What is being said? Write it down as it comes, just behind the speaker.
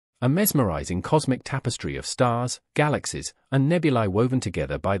a mesmerizing cosmic tapestry of stars, galaxies, and nebulae woven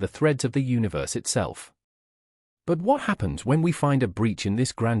together by the threads of the universe itself. But what happens when we find a breach in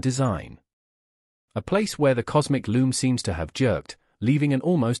this grand design? A place where the cosmic loom seems to have jerked, leaving an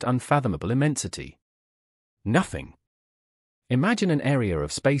almost unfathomable immensity. Nothing. Imagine an area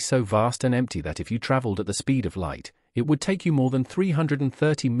of space so vast and empty that if you traveled at the speed of light, it would take you more than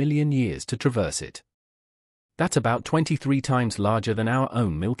 330 million years to traverse it. That's about 23 times larger than our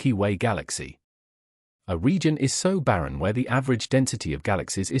own Milky Way galaxy. A region is so barren where the average density of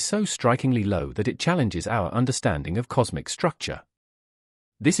galaxies is so strikingly low that it challenges our understanding of cosmic structure.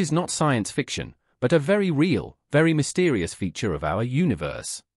 This is not science fiction, but a very real, very mysterious feature of our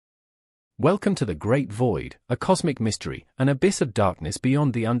universe. Welcome to the Great Void, a cosmic mystery, an abyss of darkness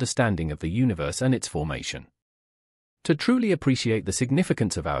beyond the understanding of the universe and its formation. To truly appreciate the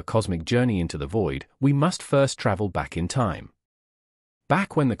significance of our cosmic journey into the void, we must first travel back in time.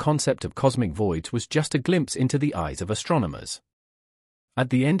 Back when the concept of cosmic voids was just a glimpse into the eyes of astronomers. At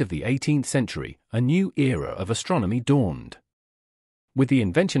the end of the 18th century, a new era of astronomy dawned. With the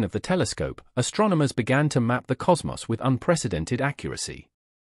invention of the telescope, astronomers began to map the cosmos with unprecedented accuracy.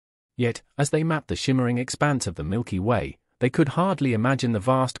 Yet, as they mapped the shimmering expanse of the Milky Way, they could hardly imagine the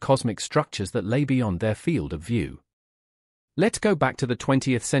vast cosmic structures that lay beyond their field of view. Let's go back to the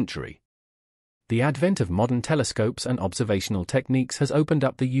 20th century. The advent of modern telescopes and observational techniques has opened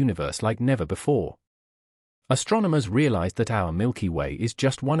up the universe like never before. Astronomers realized that our Milky Way is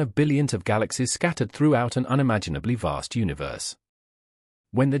just one of billions of galaxies scattered throughout an unimaginably vast universe.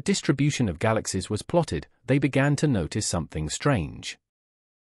 When the distribution of galaxies was plotted, they began to notice something strange.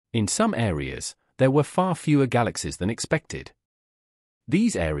 In some areas, there were far fewer galaxies than expected.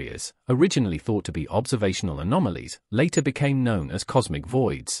 These areas, originally thought to be observational anomalies, later became known as cosmic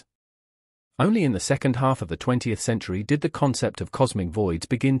voids. Only in the second half of the 20th century did the concept of cosmic voids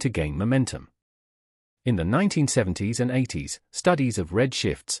begin to gain momentum. In the 1970s and 80s, studies of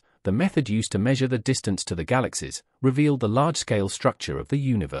redshifts, the method used to measure the distance to the galaxies, revealed the large-scale structure of the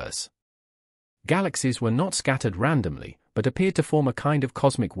universe. Galaxies were not scattered randomly, but appeared to form a kind of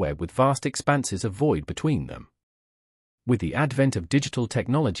cosmic web with vast expanses of void between them. With the advent of digital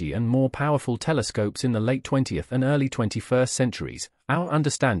technology and more powerful telescopes in the late 20th and early 21st centuries, our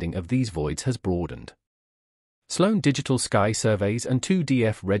understanding of these voids has broadened. Sloan Digital Sky Surveys and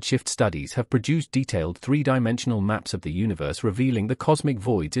 2DF Redshift studies have produced detailed three-dimensional maps of the universe revealing the cosmic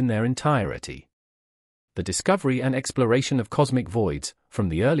voids in their entirety. The discovery and exploration of cosmic voids, from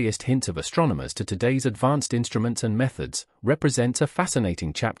the earliest hints of astronomers to today's advanced instruments and methods, represents a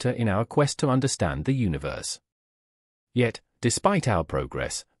fascinating chapter in our quest to understand the universe. Yet, despite our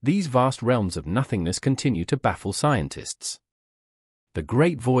progress, these vast realms of nothingness continue to baffle scientists. The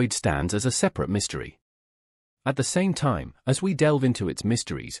Great Void stands as a separate mystery. At the same time, as we delve into its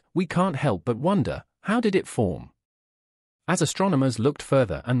mysteries, we can't help but wonder, how did it form? As astronomers looked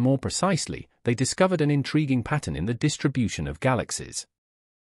further and more precisely, they discovered an intriguing pattern in the distribution of galaxies.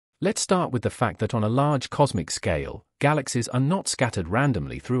 Let's start with the fact that on a large cosmic scale, galaxies are not scattered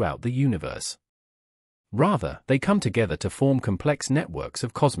randomly throughout the universe. Rather, they come together to form complex networks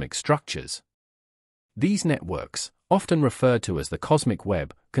of cosmic structures. These networks, often referred to as the cosmic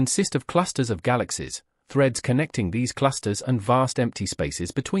web, consist of clusters of galaxies, threads connecting these clusters and vast empty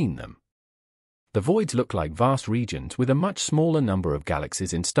spaces between them. The voids look like vast regions with a much smaller number of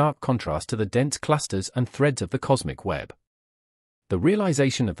galaxies in stark contrast to the dense clusters and threads of the cosmic web. The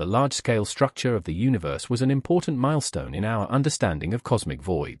realization of the large-scale structure of the universe was an important milestone in our understanding of cosmic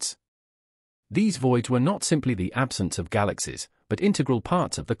voids. These voids were not simply the absence of galaxies, but integral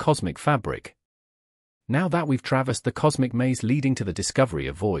parts of the cosmic fabric. Now that we've traversed the cosmic maze leading to the discovery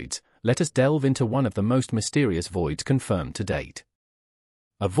of voids, let us delve into one of the most mysterious voids confirmed to date.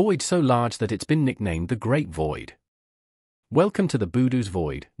 A void so large that it's been nicknamed the Great Void. Welcome to the Boötes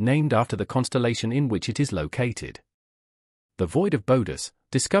Void, named after the constellation in which it is located. The Void of Boötes,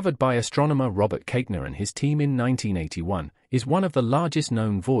 discovered by astronomer Robert Kaechner and his team in 1981, is one of the largest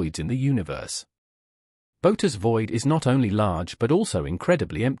known voids in the universe. Boötes Void is not only large but also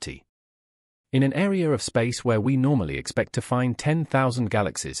incredibly empty. In an area of space where we normally expect to find 10,000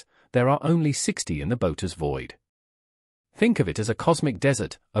 galaxies, there are only 60 in the Boötes Void. Think of it as a cosmic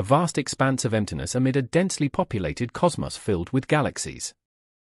desert, a vast expanse of emptiness amid a densely populated cosmos filled with galaxies.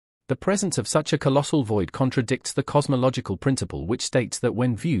 The presence of such a colossal void contradicts the cosmological principle which states that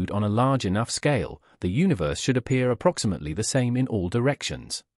when viewed on a large enough scale, the universe should appear approximately the same in all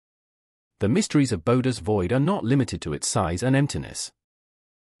directions. The mysteries of Boötes Void are not limited to its size and emptiness.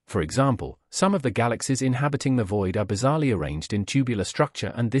 For example, some of the galaxies inhabiting the void are bizarrely arranged in tubular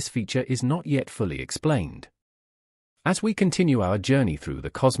structure, and this feature is not yet fully explained. As we continue our journey through the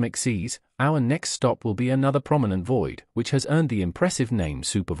cosmic seas, our next stop will be another prominent void, which has earned the impressive name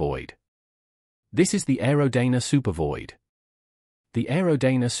supervoid. This is the Aerodana supervoid. The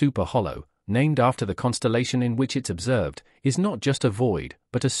Aerodana superhollow, named after the constellation in which it's observed, is not just a void,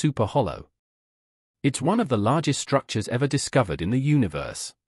 but a superhollow. It's one of the largest structures ever discovered in the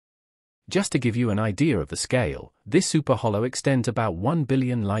universe. Just to give you an idea of the scale, this superhollow extends about 1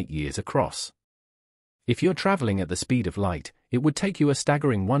 billion light-years across. If you're traveling at the speed of light, it would take you a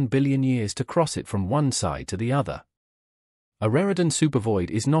staggering 1 billion years to cross it from one side to the other. Aerodana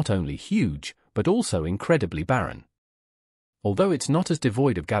supervoid is not only huge, but also incredibly barren. Although it's not as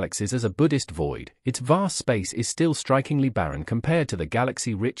devoid of galaxies as a Buddhist void, its vast space is still strikingly barren compared to the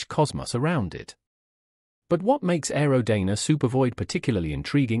galaxy-rich cosmos around it. But what makes Aerodana supervoid particularly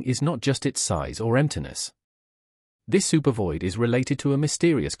intriguing is not just its size or emptiness. This supervoid is related to a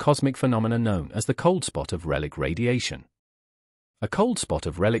mysterious cosmic phenomenon known as the cold spot of relic radiation. A cold spot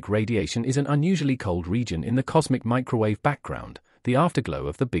of relic radiation is an unusually cold region in the cosmic microwave background, the afterglow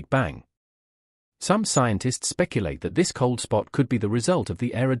of the Big Bang. Some scientists speculate that this cold spot could be the result of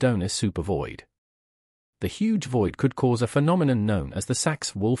the Aerodana supervoid. The huge void could cause a phenomenon known as the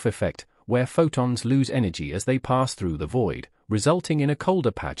Sachs-Wolf effect, where photons lose energy as they pass through the void, resulting in a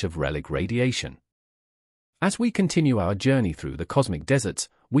colder patch of relic radiation. As we continue our journey through the cosmic deserts,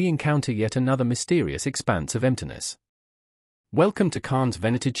 we encounter yet another mysterious expanse of emptiness. Welcome to Cairns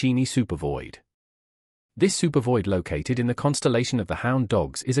Venatichini supervoid. This supervoid located in the constellation of the Hound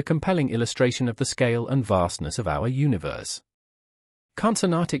Dogs is a compelling illustration of the scale and vastness of our universe. Cairns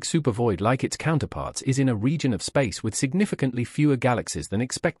Arctic supervoid, like its counterparts, is in a region of space with significantly fewer galaxies than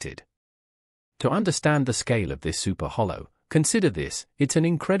expected. To understand the scale of this superhollow, consider this: it's an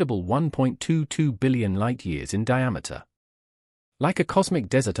incredible 1.22 billion light-years in diameter. Like a cosmic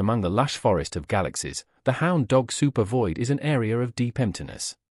desert among the lush forest of galaxies, the Hound Dog supervoid is an area of deep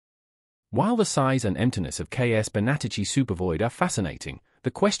emptiness. While the size and emptiness of KS Venatici supervoid are fascinating,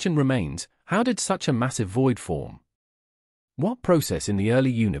 the question remains, how did such a massive void form? What process in the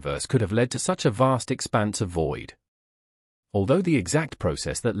early universe could have led to such a vast expanse of void? Although the exact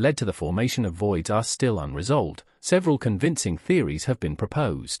process that led to the formation of voids are still unresolved, several convincing theories have been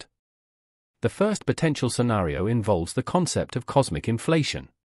proposed. The first potential scenario involves the concept of cosmic inflation.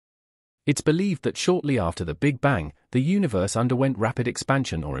 It's believed that shortly after the Big Bang, the universe underwent rapid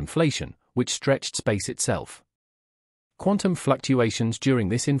expansion or inflation, which stretched space itself. Quantum fluctuations during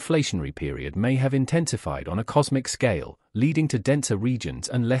this inflationary period may have intensified on a cosmic scale, leading to denser regions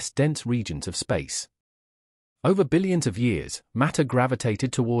and less dense regions of space. Over billions of years, matter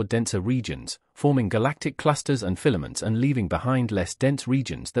gravitated toward denser regions, forming galactic clusters and filaments and leaving behind less dense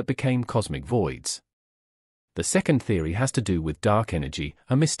regions that became cosmic voids. The second theory has to do with dark energy,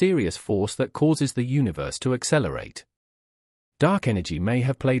 a mysterious force that causes the universe to accelerate. Dark energy may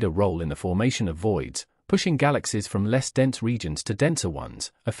have played a role in the formation of voids, pushing galaxies from less dense regions to denser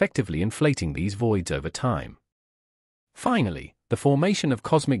ones, effectively inflating these voids over time. Finally, the formation of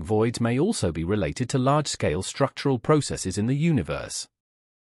cosmic voids may also be related to large-scale structural processes in the universe.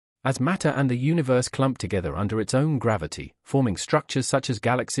 As matter and the universe clump together under its own gravity, forming structures such as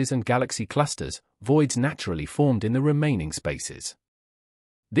galaxies and galaxy clusters, voids naturally formed in the remaining spaces.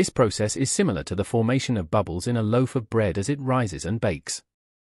 This process is similar to the formation of bubbles in a loaf of bread as it rises and bakes.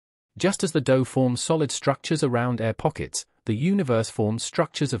 Just as the dough forms solid structures around air pockets, the universe forms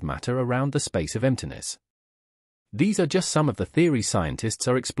structures of matter around the space of emptiness. These are just some of the theories scientists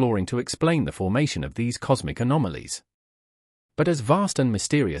are exploring to explain the formation of these cosmic anomalies. But as vast and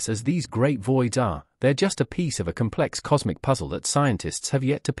mysterious as these great voids are, they're just a piece of a complex cosmic puzzle that scientists have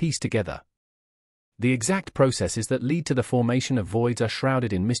yet to piece together. The exact processes that lead to the formation of voids are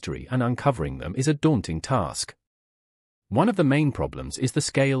shrouded in mystery, and uncovering them is a daunting task. One of the main problems is the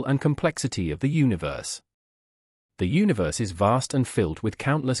scale and complexity of the universe. The universe is vast and filled with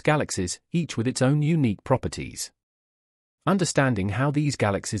countless galaxies, each with its own unique properties. Understanding how these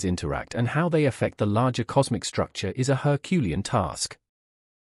galaxies interact and how they affect the larger cosmic structure is a Herculean task.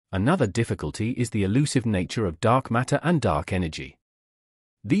 Another difficulty is the elusive nature of dark matter and dark energy.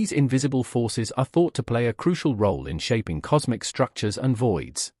 These invisible forces are thought to play a crucial role in shaping cosmic structures and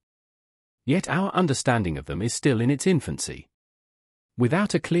voids. Yet our understanding of them is still in its infancy.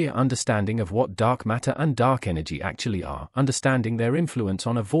 Without a clear understanding of what dark matter and dark energy actually are, understanding their influence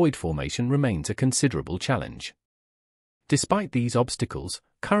on a void formation remains a considerable challenge. Despite these obstacles,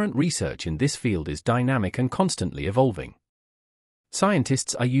 current research in this field is dynamic and constantly evolving.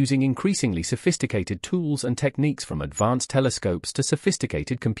 Scientists are using increasingly sophisticated tools and techniques, from advanced telescopes to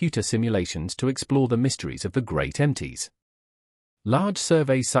sophisticated computer simulations, to explore the mysteries of the great empties. Large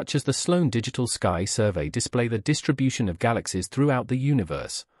surveys such as the Sloan Digital Sky Survey display the distribution of galaxies throughout the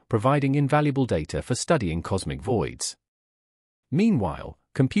universe, providing invaluable data for studying cosmic voids. Meanwhile,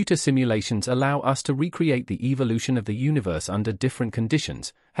 computer simulations allow us to recreate the evolution of the universe under different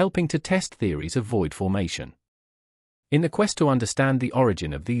conditions, helping to test theories of void formation. In the quest to understand the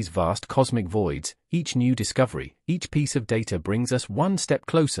origin of these vast cosmic voids, each new discovery, each piece of data brings us one step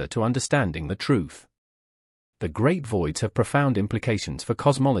closer to understanding the truth. The great voids have profound implications for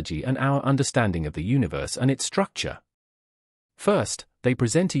cosmology and our understanding of the universe and its structure. First, they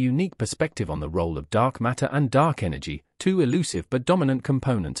present a unique perspective on the role of dark matter and dark energy, two elusive but dominant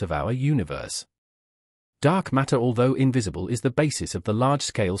components of our universe. Dark matter, although invisible, is the basis of the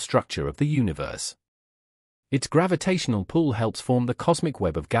large-scale structure of the universe. Its gravitational pull helps form the cosmic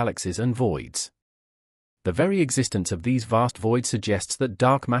web of galaxies and voids. The very existence of these vast voids suggests that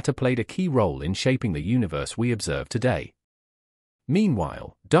dark matter played a key role in shaping the universe we observe today.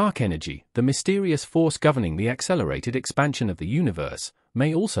 Meanwhile, dark energy, the mysterious force governing the accelerated expansion of the universe,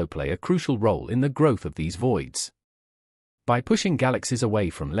 may also play a crucial role in the growth of these voids. By pushing galaxies away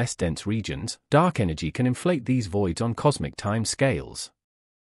from less dense regions, dark energy can inflate these voids on cosmic time scales.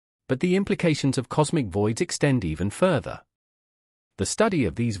 But the implications of cosmic voids extend even further. The study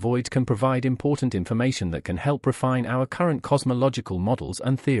of these voids can provide important information that can help refine our current cosmological models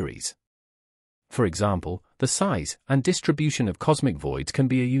and theories. For example, the size and distribution of cosmic voids can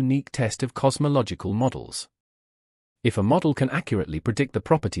be a unique test of cosmological models. If a model can accurately predict the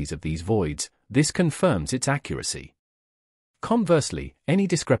properties of these voids, this confirms its accuracy. Conversely, any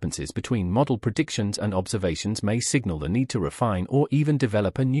discrepancies between model predictions and observations may signal the need to refine or even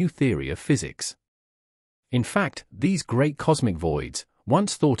develop a new theory of physics. In fact, these great cosmic voids,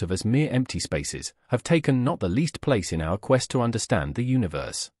 once thought of as mere empty spaces, have taken not the least place in our quest to understand the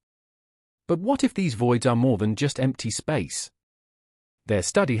universe. But what if these voids are more than just empty space? Their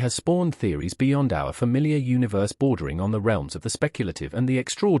study has spawned theories beyond our familiar universe, bordering on the realms of the speculative and the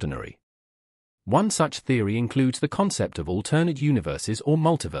extraordinary. One such theory includes the concept of alternate universes or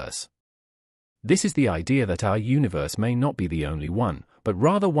multiverse. This is the idea that our universe may not be the only one, but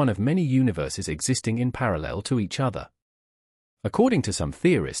rather one of many universes existing in parallel to each other. According to some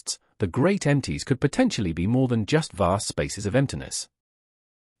theorists, the great empties could potentially be more than just vast spaces of emptiness.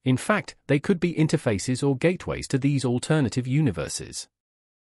 In fact, they could be interfaces or gateways to these alternative universes.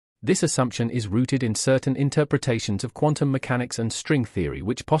 This assumption is rooted in certain interpretations of quantum mechanics and string theory,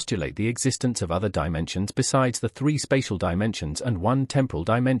 which postulate the existence of other dimensions besides the three spatial dimensions and one temporal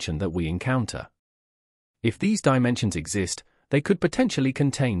dimension that we encounter. If these dimensions exist, they could potentially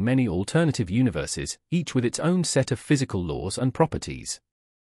contain many alternative universes, each with its own set of physical laws and properties.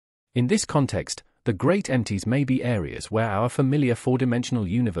 In this context, the great empties may be areas where our familiar four-dimensional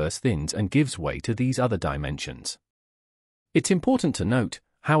universe thins and gives way to these other dimensions. It's important to note,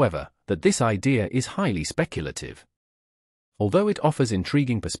 however, that this idea is highly speculative. Although it offers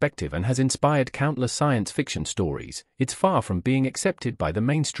intriguing perspective and has inspired countless science fiction stories, it's far from being accepted by the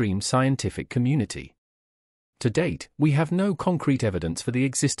mainstream scientific community. To date, we have no concrete evidence for the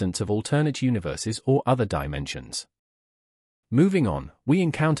existence of alternate universes or other dimensions. Moving on, we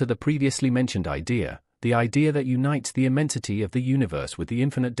encounter the previously mentioned idea, the idea that unites the immensity of the universe with the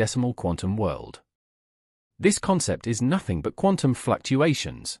infinite decimal quantum world. This concept is nothing but quantum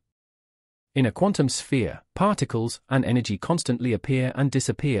fluctuations. In a quantum sphere, particles and energy constantly appear and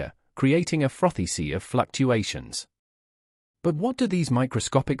disappear, creating a frothy sea of fluctuations. But what do these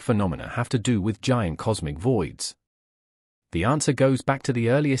microscopic phenomena have to do with giant cosmic voids? The answer goes back to the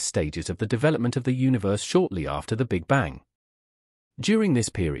earliest stages of the development of the universe shortly after the Big Bang. During this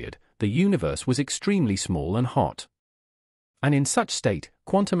period, the universe was extremely small and hot. And in such state,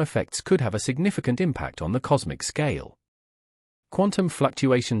 quantum effects could have a significant impact on the cosmic scale. Quantum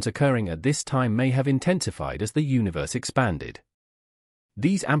fluctuations occurring at this time may have intensified as the universe expanded.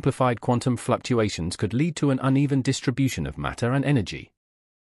 These amplified quantum fluctuations could lead to an uneven distribution of matter and energy.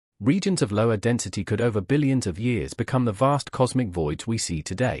 Regions of lower density could over billions of years become the vast cosmic voids we see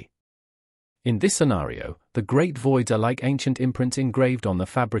today. In this scenario, the great voids are like ancient imprints engraved on the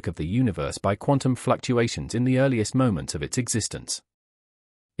fabric of the universe by quantum fluctuations in the earliest moments of its existence.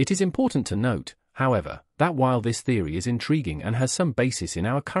 It is important to note, however, that while this theory is intriguing and has some basis in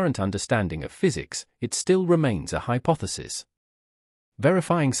our current understanding of physics, it still remains a hypothesis.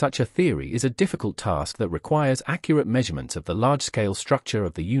 Verifying such a theory is a difficult task that requires accurate measurements of the large-scale structure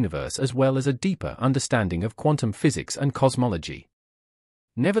of the universe as well as a deeper understanding of quantum physics and cosmology.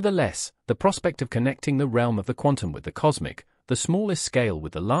 Nevertheless, the prospect of connecting the realm of the quantum with the cosmic, the smallest scale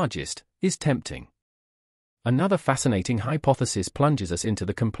with the largest, is tempting. Another fascinating hypothesis plunges us into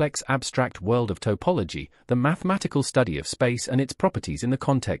the complex abstract world of topology, the mathematical study of space and its properties in the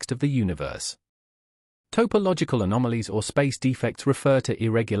context of the universe. Topological anomalies or space defects refer to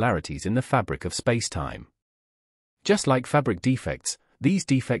irregularities in the fabric of spacetime. Just like fabric defects, these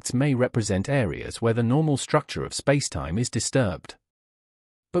defects may represent areas where the normal structure of spacetime is disturbed.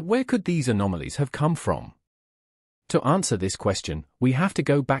 But where could these anomalies have come from? To answer this question, we have to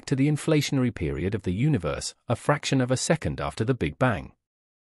go back to the inflationary period of the universe, a fraction of a second after the Big Bang.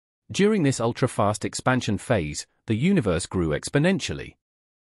 During this ultra-fast expansion phase, the universe grew exponentially.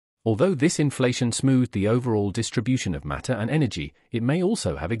 Although this inflation smoothed the overall distribution of matter and energy, it may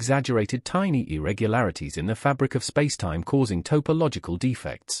also have exaggerated tiny irregularities in the fabric of spacetime, causing topological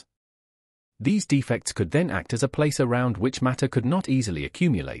defects. These defects could then act as a place around which matter could not easily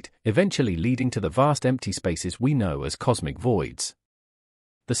accumulate, eventually leading to the vast empty spaces we know as cosmic voids.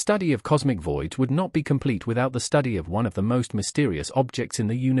 The study of cosmic voids would not be complete without the study of one of the most mysterious objects in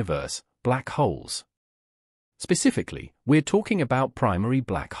the universe, black holes. Specifically, we're talking about primary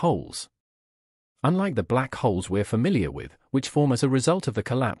black holes. Unlike the black holes we're familiar with, which form as a result of the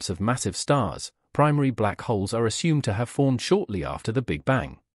collapse of massive stars, primary black holes are assumed to have formed shortly after the Big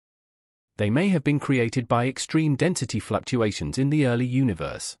Bang. They may have been created by extreme density fluctuations in the early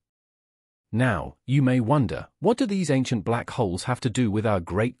universe. Now, you may wonder, what do these ancient black holes have to do with our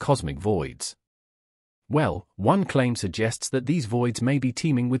great cosmic voids? Well, one claim suggests that these voids may be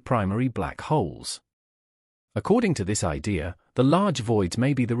teeming with primary black holes. According to this idea, the large voids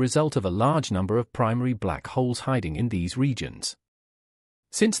may be the result of a large number of primary black holes hiding in these regions.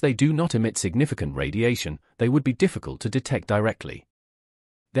 Since they do not emit significant radiation, they would be difficult to detect directly.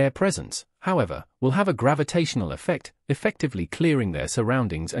 Their presence, however, will have a gravitational effect, effectively clearing their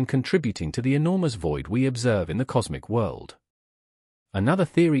surroundings and contributing to the enormous void we observe in the cosmic world. Another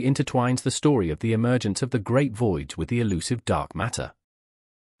theory intertwines the story of the emergence of the great voids with the elusive dark matter.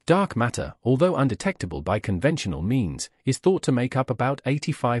 Dark matter, although undetectable by conventional means, is thought to make up about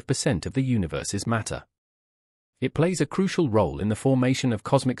 85% of the universe's matter. It plays a crucial role in the formation of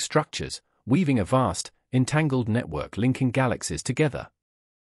cosmic structures, weaving a vast, entangled network linking galaxies together.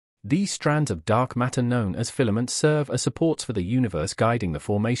 These strands of dark matter known as filaments serve as supports for the universe, guiding the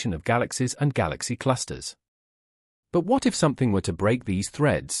formation of galaxies and galaxy clusters. But what if something were to break these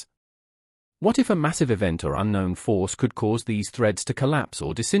threads? What if a massive event or unknown force could cause these threads to collapse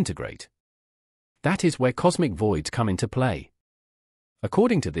or disintegrate? That is where cosmic voids come into play.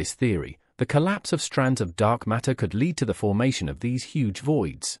 According to this theory, the collapse of strands of dark matter could lead to the formation of these huge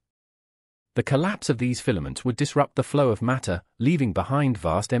voids. The collapse of these filaments would disrupt the flow of matter, leaving behind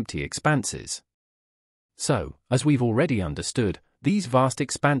vast empty expanses. So, as we've already understood, these vast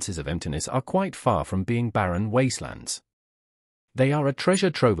expanses of emptiness are quite far from being barren wastelands. They are a treasure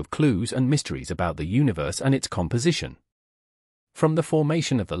trove of clues and mysteries about the universe and its composition. From the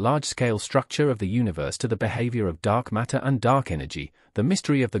formation of the large-scale structure of the universe to the behavior of dark matter and dark energy, the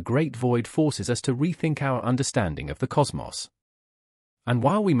mystery of the Great Void forces us to rethink our understanding of the cosmos. And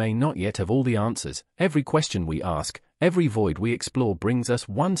while we may not yet have all the answers, every question we ask, every void we explore brings us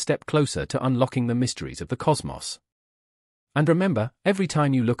one step closer to unlocking the mysteries of the cosmos. And remember, every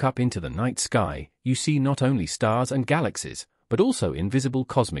time you look up into the night sky, you see not only stars and galaxies, but also invisible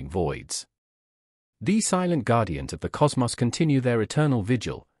cosmic voids. These silent guardians of the cosmos continue their eternal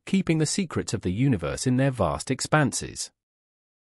vigil, keeping the secrets of the universe in their vast expanses.